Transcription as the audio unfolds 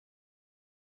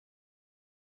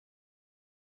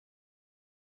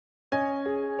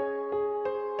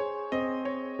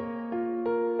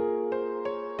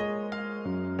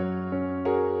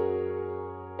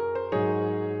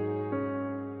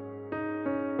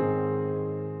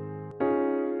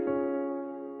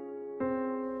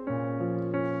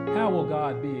will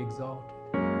God be exalted?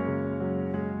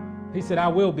 He said, I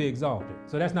will be exalted.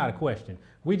 So that's not a question.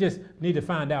 We just need to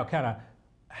find out kind of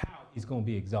how he's going to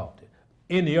be exalted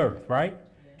in the earth, right?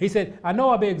 He said, I know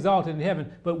I'll be exalted in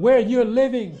heaven, but where you're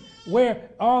living, where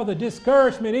all the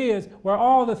discouragement is, where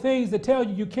all the things that tell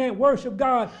you you can't worship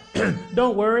God,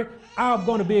 don't worry, I'm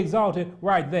going to be exalted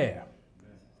right there.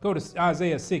 Go to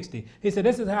Isaiah 60. He said,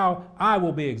 this is how I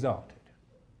will be exalted.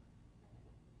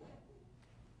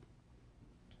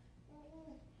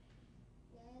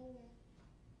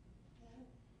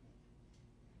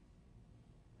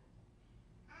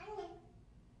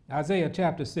 Isaiah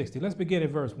chapter 60. Let's begin at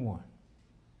verse 1.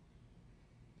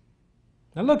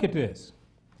 Now look at this.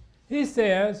 He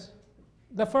says,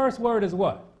 the first word is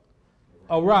what?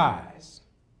 Arise.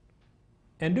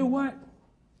 And do what?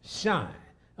 Shine.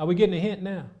 Are we getting a hint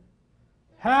now?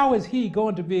 How is he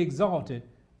going to be exalted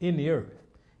in the earth?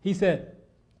 He said,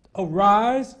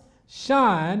 arise,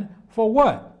 shine for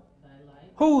what? Thy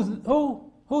light.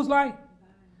 Whose light?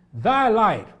 Thy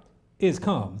light is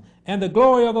come, and the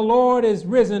glory of the Lord is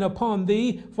risen upon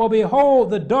thee. For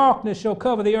behold, the darkness shall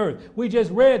cover the earth. We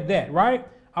just read that, right?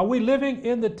 Are we living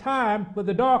in the time where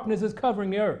the darkness is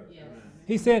covering the earth? Yes.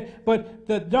 He said, but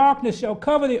the darkness shall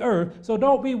cover the earth, so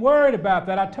don't be worried about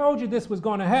that. I told you this was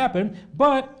going to happen,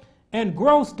 and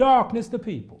gross darkness the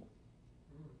people.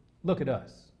 Look at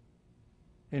us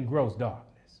in gross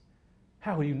darkness.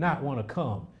 How do you not want to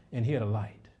come and hear the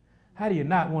light? How do you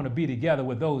not want to be together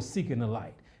with those seeking the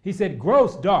light? He said,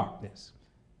 gross darkness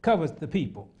covers the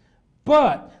people.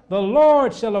 But the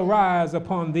Lord shall arise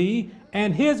upon thee,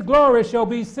 and his glory shall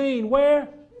be seen where?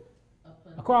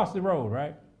 Across the road,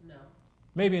 right? No.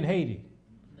 Maybe in Haiti.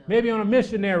 No. Maybe on a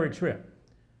missionary trip.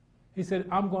 He said,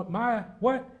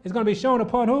 what? It's going to be shown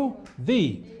upon who?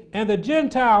 Thee. And the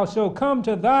Gentiles shall come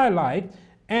to thy light,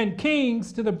 and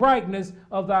kings to the brightness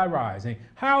of thy rising.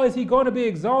 How is he going to be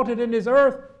exalted in this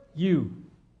earth? You.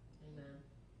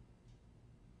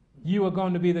 You are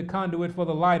going to be the conduit for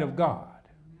the light of God,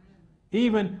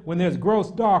 even when there's gross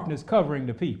darkness covering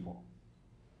the people.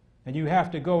 And you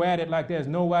have to go at it like there's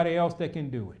nobody else that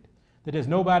can do it, that there's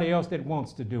nobody else that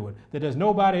wants to do it, that there's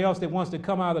nobody else that wants to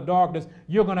come out of the darkness.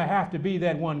 You're going to have to be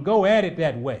that one. Go at it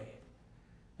that way.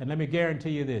 And let me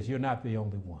guarantee you this, you're not the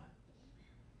only one.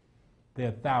 There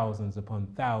are thousands upon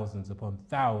thousands upon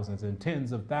thousands and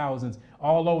tens of thousands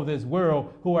all over this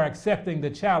world who are accepting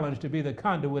the challenge to be the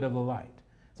conduit of the light.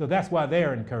 So that's why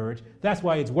they're encouraged. That's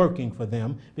why it's working for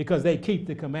them, because they keep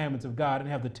the commandments of God and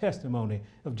have the testimony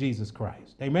of Jesus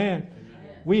Christ. Amen?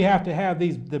 Amen. We have to have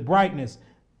the brightness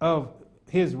of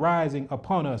his rising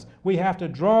upon us. We have to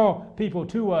draw people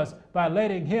to us by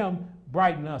letting him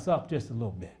brighten us up just a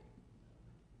little bit.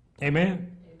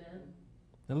 Amen? Amen.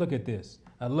 Now look at this.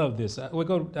 I love this. We'll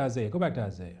go to Isaiah. Go back to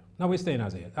Isaiah. No, we're staying in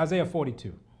Isaiah. Isaiah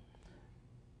 42.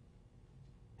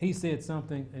 He said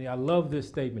something, and I love this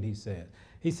statement he said.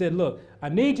 He said, look, I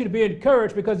need you to be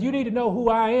encouraged because you need to know who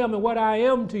I am and what I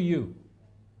am to you.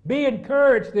 Be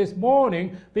encouraged this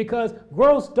morning because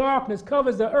gross darkness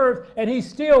covers the earth and he's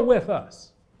still with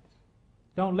us.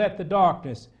 Don't let the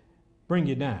darkness bring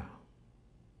you down.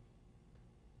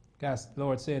 God, the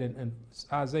Lord said in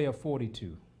Isaiah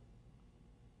 42,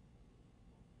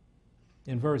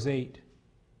 in verse 8,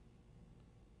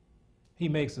 he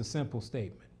makes a simple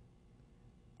statement.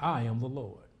 I am the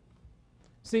Lord.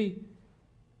 See,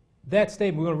 that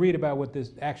statement, we're going to read about what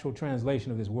this actual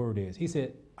translation of this word is. He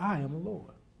said, I am the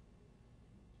Lord.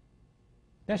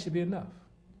 That should be enough.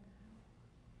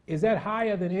 Is that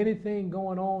higher than anything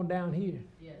going on down here?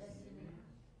 Yes.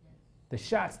 The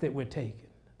shots that we're taking,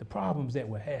 the problems that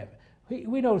we're having.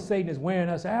 We know Satan is wearing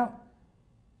us out,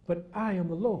 but I am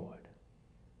the Lord.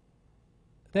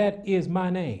 That is my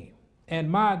name.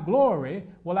 And my glory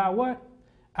will I what?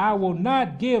 I will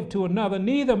not give to another,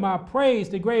 neither my praise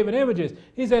to graven images.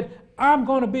 He said, I'm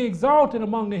going to be exalted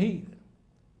among the heathen.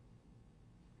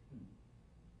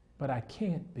 But I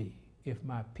can't be if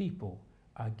my people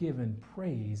are giving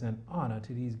praise and honor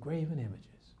to these graven images.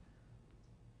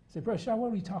 I said, Brother Shaw, what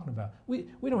are we talking about? We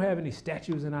don't have any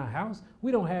statues in our house.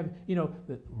 We don't have,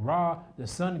 the Ra, the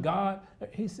sun god.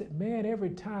 He said, man,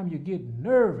 every time you get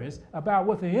nervous about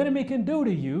what the enemy can do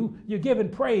to you, you're giving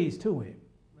praise to him.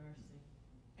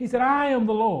 He said, I am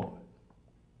the Lord.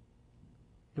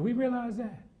 Do we realize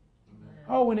that? Amen.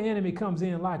 Oh, when the enemy comes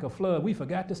in like a flood, we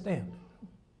forgot to stand him.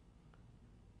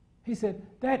 He said,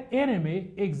 that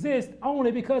enemy exists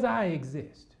only because I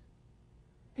exist.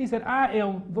 He said, I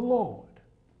am the Lord.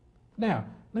 Now,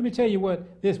 let me tell you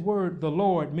what this word, the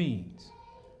Lord, means.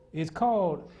 It's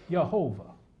called Jehovah.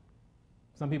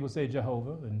 Some people say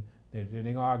Jehovah, and they're going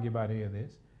to argue about any of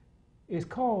this. It's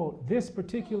called this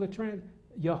particular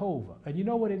Jehovah. And you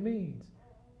know what it means?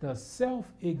 The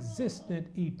self-existent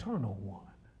eternal one.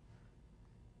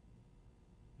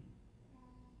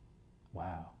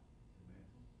 Wow.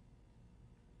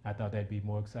 I thought that'd be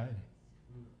more exciting.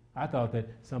 I thought that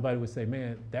somebody would say,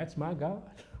 man, that's my God.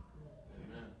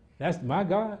 That's my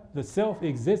God. The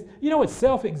self-exist. You know what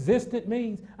self-existent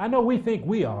means? I know we think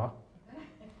we are.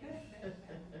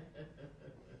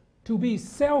 To be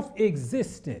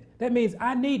self-existent. That means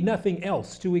I need nothing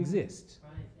else to exist.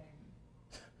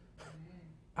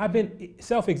 I've been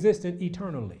self-existent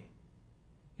eternally.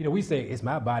 You know, we say, it's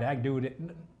my body, I can do it.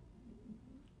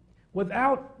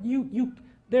 Without you,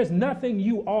 there's nothing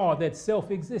you are that's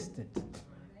self-existent.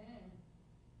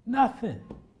 Nothing.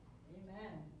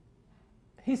 Amen.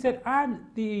 He said, I'm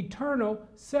the eternal,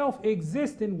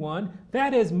 self-existent one.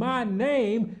 That is my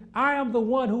name. I am the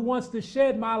one who wants to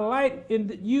shed my light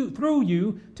through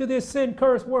you to this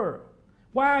sin-cursed world.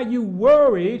 Why are you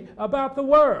worried about the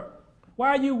world? Why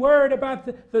are you worried about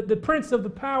the prince of the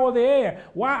power of the air?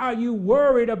 Why are you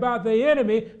worried about the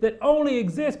enemy that only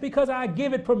exists because I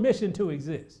give it permission to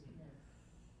exist?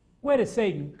 Where did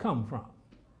Satan come from?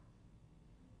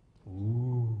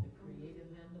 Ooh. The created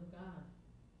land of God.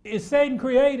 Is Satan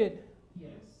created?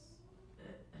 Yes.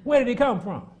 Where did he come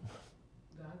from?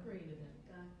 God created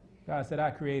him. God said, I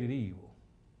created evil.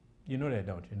 You know that,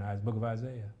 don't you? Now, it's the book of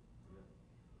Isaiah.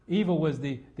 Evil was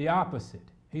the opposite.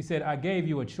 He said, I gave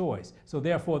you a choice, so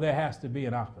therefore there has to be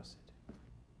an opposite.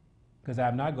 Because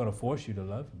I'm not going to force you to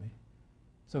love me.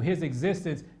 So his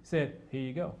existence said, here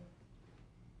you go.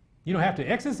 You don't have to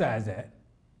exercise that.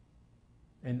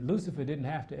 And Lucifer didn't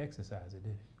have to exercise it,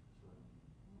 did he?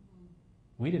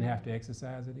 We didn't have to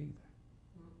exercise it either.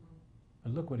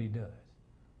 And look what he does.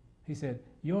 He said,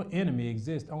 your enemy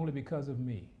exists only because of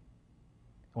me.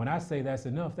 When I say that's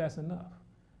enough, that's enough.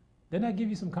 Doesn't that give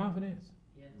you some confidence?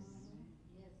 Yes.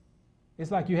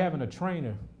 It's like you having a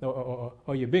trainer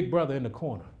or your big brother in the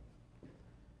corner,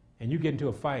 and you get into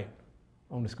a fight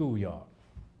on the schoolyard.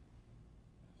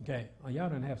 Okay? Oh, y'all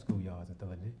don't have schoolyards and stuff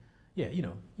like that. Yeah, you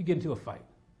know, you get into a fight.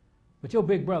 But your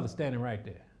big brother's standing right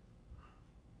there.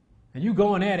 And you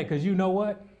going at it because you know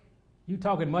what? You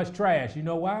talking much trash. You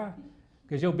know why?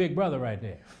 Because your big brother right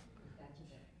there.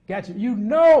 Got you. You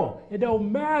know it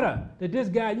don't matter that this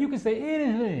guy, you can say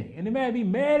anything, and the man be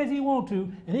mad as he want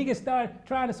to, and he can start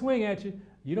trying to swing at you.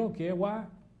 You don't care. Why?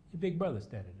 Your big brother's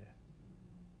standing there.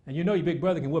 And you know your big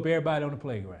brother can whoop everybody on the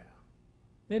playground.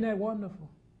 Isn't that wonderful?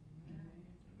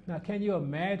 Now, can you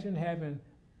imagine having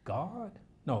God?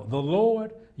 No, the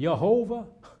Lord, Jehovah.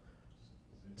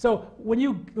 So when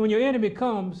your enemy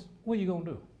comes, what are you going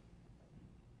to do?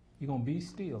 You're going to be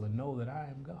still and know that I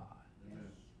am God.